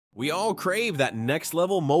We all crave that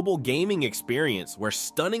next-level mobile gaming experience where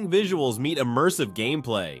stunning visuals meet immersive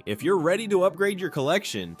gameplay. If you're ready to upgrade your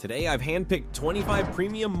collection, today I've handpicked 25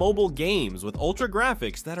 premium mobile games with ultra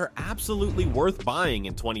graphics that are absolutely worth buying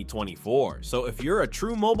in 2024. So if you're a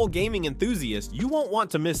true mobile gaming enthusiast, you won't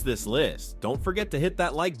want to miss this list. Don't forget to hit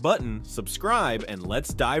that like button, subscribe, and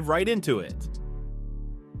let's dive right into it.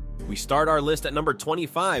 We start our list at number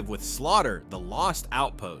 25 with Slaughter: The Lost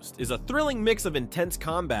Outpost. Is a thrilling mix of intense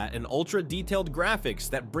combat and ultra-detailed graphics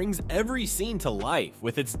that brings every scene to life.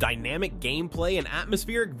 With its dynamic gameplay and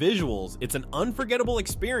atmospheric visuals, it's an unforgettable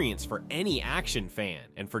experience for any action fan,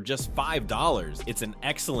 and for just $5, it's an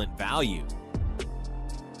excellent value.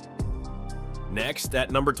 Next,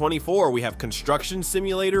 at number 24, we have Construction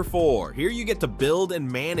Simulator 4. Here you get to build and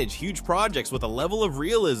manage huge projects with a level of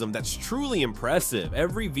realism that's truly impressive.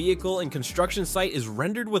 Every vehicle and construction site is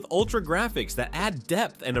rendered with ultra graphics that add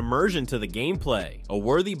depth and immersion to the gameplay. A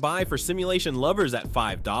worthy buy for simulation lovers at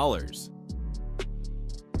 $5.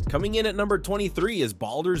 Coming in at number 23 is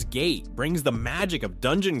Baldur's Gate. Brings the magic of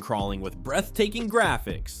dungeon crawling with breathtaking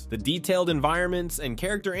graphics. The detailed environments and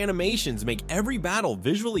character animations make every battle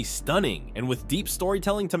visually stunning, and with deep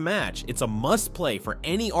storytelling to match, it's a must-play for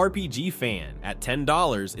any RPG fan. At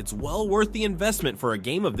 $10, it's well worth the investment for a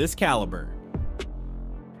game of this caliber.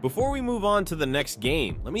 Before we move on to the next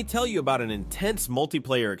game, let me tell you about an intense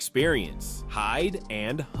multiplayer experience: Hide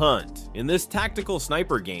and Hunt. In this tactical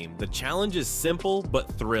sniper game, the challenge is simple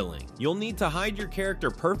but thrilling. You'll need to hide your character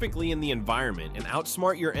perfectly in the environment and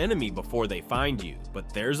outsmart your enemy before they find you.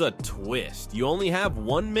 But there's a twist. You only have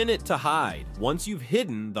 1 minute to hide. Once you've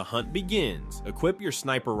hidden, the hunt begins. Equip your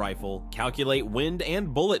sniper rifle, calculate wind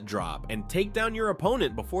and bullet drop, and take down your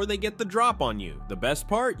opponent before they get the drop on you. The best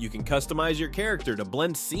part? You can customize your character to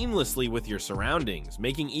blend seamlessly with your surroundings,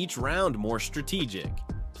 making each round more strategic.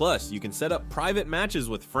 Plus, you can set up private matches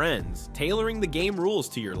with friends, tailoring the game rules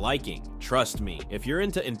to your liking. Trust me, if you're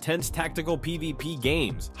into intense tactical PvP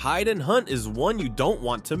games, Hide and Hunt is one you don't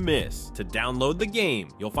want to miss. To download the game,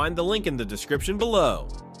 you'll find the link in the description below.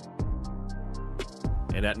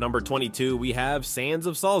 And at number 22, we have Sands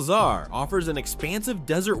of Salzar. Offers an expansive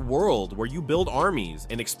desert world where you build armies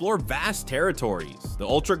and explore vast territories. The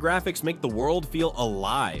ultra graphics make the world feel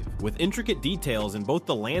alive, with intricate details in both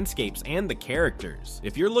the landscapes and the characters.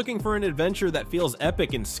 If you're looking for an adventure that feels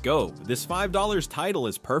epic in scope, this $5 title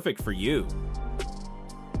is perfect for you.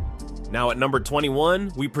 Now at number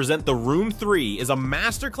 21, we present The Room 3 is a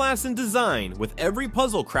masterclass in design with every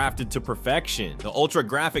puzzle crafted to perfection. The ultra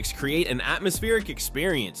graphics create an atmospheric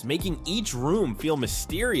experience, making each room feel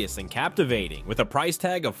mysterious and captivating. With a price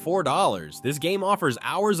tag of $4, this game offers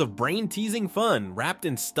hours of brain-teasing fun wrapped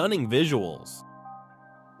in stunning visuals.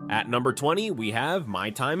 At number 20, we have My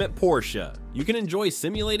Time at Portia. You can enjoy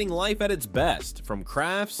simulating life at its best, from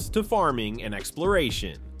crafts to farming and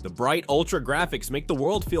exploration. The bright ultra graphics make the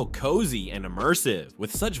world feel cozy and immersive.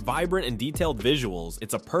 With such vibrant and detailed visuals,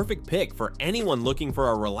 it's a perfect pick for anyone looking for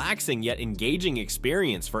a relaxing yet engaging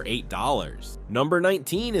experience for $8. Number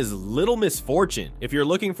 19 is Little Misfortune. If you're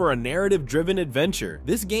looking for a narrative-driven adventure,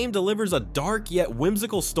 this game delivers a dark yet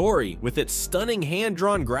whimsical story with its stunning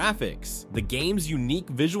hand-drawn graphics. The game's unique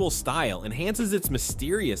visual style enhances its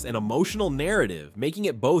mysterious and emotional narrative, making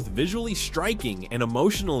it both visually striking and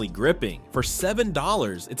emotionally gripping. For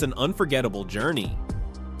 $7, it's an unforgettable journey.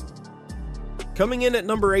 Coming in at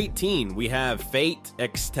number 18, we have Fate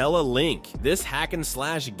Extella Link. This hack and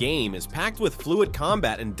slash game is packed with fluid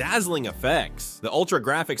combat and dazzling effects. The ultra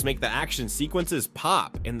graphics make the action sequences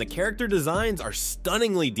pop, and the character designs are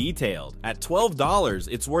stunningly detailed. At $12,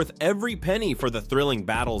 it's worth every penny for the thrilling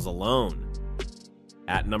battles alone.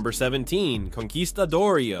 At number 17,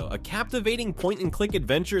 Conquistadorio, a captivating point-and-click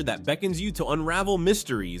adventure that beckons you to unravel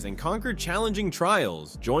mysteries and conquer challenging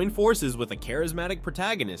trials. Join forces with a charismatic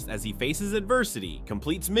protagonist as he faces adversity,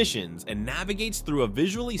 completes missions, and navigates through a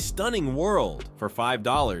visually stunning world. For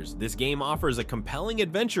 $5, this game offers a compelling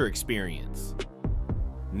adventure experience.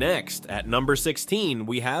 Next, at number 16,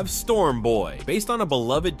 we have Storm Boy. Based on a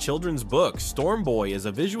beloved children's book, Storm Boy is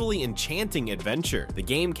a visually enchanting adventure. The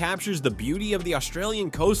game captures the beauty of the Australian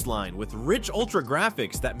coastline with rich ultra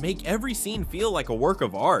graphics that make every scene feel like a work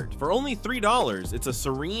of art. For only $3, it's a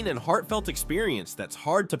serene and heartfelt experience that's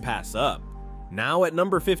hard to pass up. Now at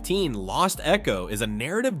number 15, Lost Echo is a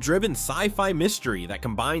narrative-driven sci-fi mystery that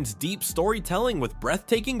combines deep storytelling with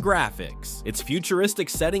breathtaking graphics. Its futuristic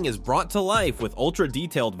setting is brought to life with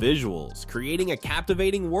ultra-detailed visuals, creating a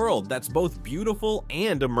captivating world that's both beautiful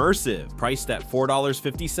and immersive. Priced at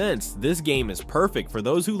 $4.50, this game is perfect for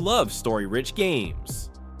those who love story-rich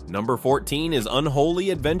games. Number 14 is Unholy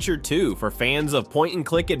Adventure 2. For fans of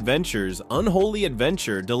point-and-click adventures, Unholy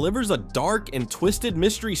Adventure delivers a dark and twisted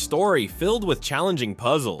mystery story filled with challenging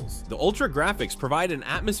puzzles. The ultra graphics provide an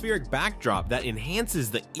atmospheric backdrop that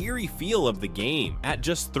enhances the eerie feel of the game. At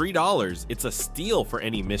just $3, it's a steal for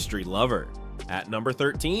any mystery lover. At number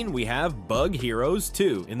 13, we have Bug Heroes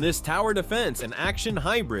 2. In this tower defense and action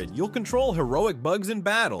hybrid, you'll control heroic bugs in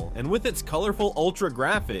battle, and with its colorful ultra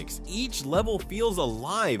graphics, each level feels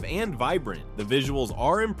alive and vibrant. The visuals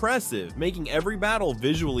are impressive, making every battle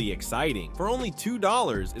visually exciting. For only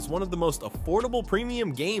 $2, it's one of the most affordable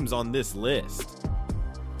premium games on this list.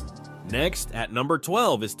 Next, at number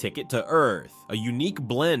 12 is Ticket to Earth, a unique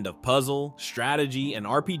blend of puzzle, strategy, and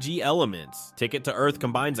RPG elements. Ticket to Earth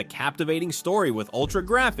combines a captivating story with ultra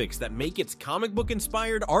graphics that make its comic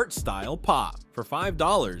book-inspired art style pop. For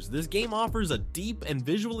 $5, this game offers a deep and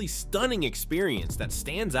visually stunning experience that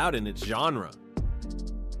stands out in its genre.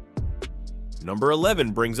 Number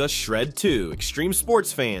 11 brings us Shred 2. Extreme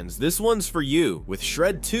sports fans, this one's for you. With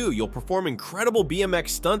Shred 2, you'll perform incredible BMX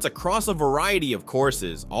stunts across a variety of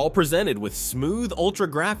courses, all presented with smooth ultra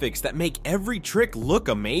graphics that make every trick look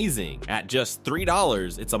amazing. At just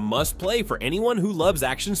 $3, it's a must-play for anyone who loves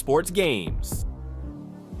action sports games.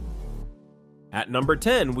 At number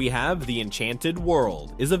 10, we have The Enchanted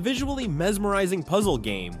World. Is a visually mesmerizing puzzle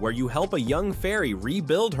game where you help a young fairy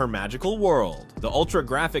rebuild her magical world. The ultra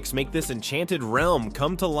graphics make this enchanted realm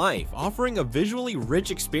come to life, offering a visually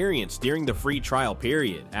rich experience during the free trial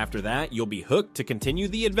period. After that, you'll be hooked to continue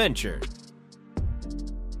the adventure.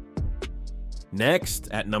 Next,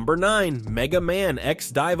 at number 9, Mega Man X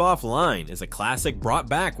Dive Offline is a classic brought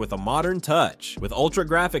back with a modern touch. With ultra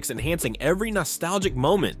graphics enhancing every nostalgic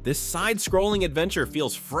moment, this side-scrolling adventure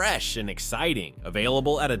feels fresh and exciting.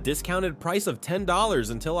 Available at a discounted price of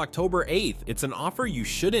 $10 until October 8th, it's an offer you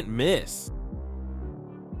shouldn't miss.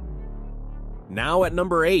 Now at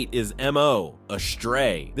number 8 is MO,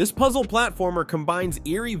 Astray. This puzzle platformer combines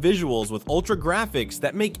eerie visuals with ultra graphics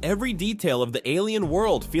that make every detail of the alien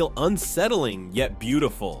world feel unsettling yet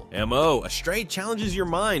beautiful. MO, Astray challenges your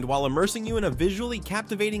mind while immersing you in a visually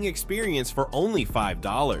captivating experience for only $5.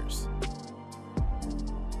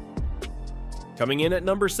 Coming in at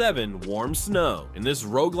number 7, Warm Snow. In this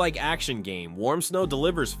roguelike action game, Warm Snow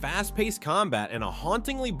delivers fast-paced combat and a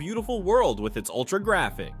hauntingly beautiful world with its ultra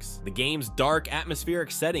graphics. The game's dark, atmospheric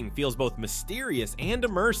setting feels both mysterious and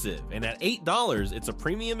immersive, and at $8, it's a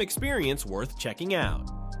premium experience worth checking out.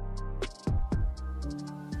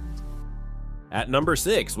 At number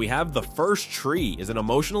 6, we have The First Tree is an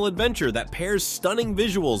emotional adventure that pairs stunning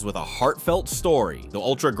visuals with a heartfelt story. The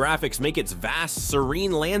ultra graphics make its vast,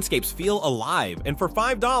 serene landscapes feel alive, and for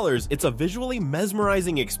 $5, it's a visually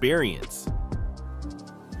mesmerizing experience.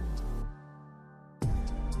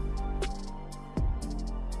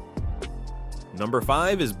 Number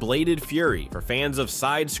 5 is Bladed Fury. For fans of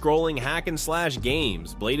side-scrolling hack-and-slash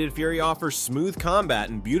games, Bladed Fury offers smooth combat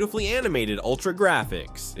and beautifully animated ultra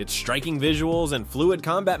graphics. Its striking visuals and fluid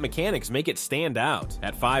combat mechanics make it stand out.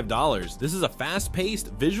 At $5, this is a fast-paced,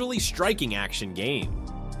 visually striking action game.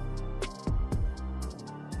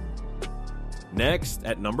 Next,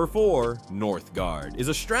 at number 4, Northgard is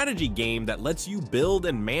a strategy game that lets you build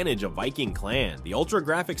and manage a Viking clan. The ultra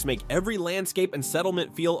graphics make every landscape and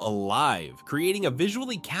settlement feel alive, creating a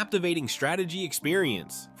visually captivating strategy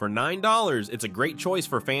experience. For $9, it's a great choice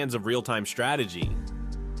for fans of real-time strategy.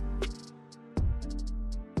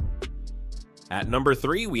 At number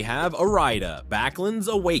 3, we have Arida, Backland's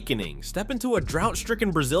Awakening. Step into a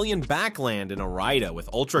drought-stricken Brazilian backland in Arida with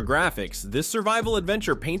ultra graphics. This survival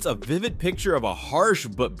adventure paints a vivid picture of a harsh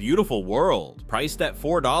but beautiful world. Priced at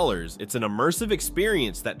 $4, it's an immersive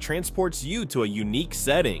experience that transports you to a unique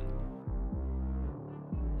setting.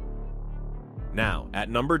 Now, at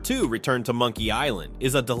number 2, Return to Monkey Island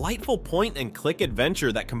is a delightful point-and-click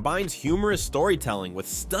adventure that combines humorous storytelling with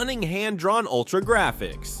stunning hand-drawn ultra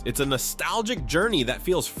graphics. It's a nostalgic journey that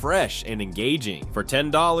feels fresh and engaging. For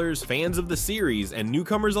 $10, fans of the series and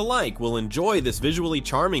newcomers alike will enjoy this visually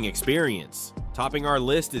charming experience. Topping our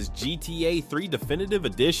list is GTA 3 Definitive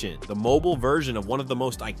Edition, the mobile version of one of the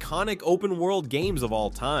most iconic open-world games of all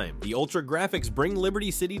time. The ultra graphics bring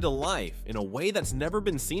Liberty City to life in a way that's never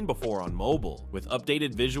been seen before on mobile. With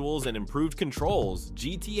updated visuals and improved controls,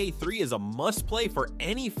 GTA 3 is a must-play for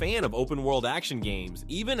any fan of open-world action games,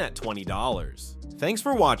 even at $20. Thanks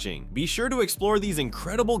for watching. Be sure to explore these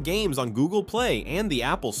incredible games on Google Play and the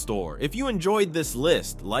Apple Store. If you enjoyed this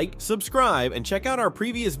list, like, subscribe, and check out our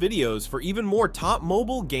previous videos for even more top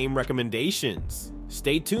mobile game recommendations.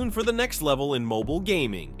 Stay tuned for the next level in mobile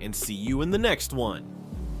gaming, and see you in the next one.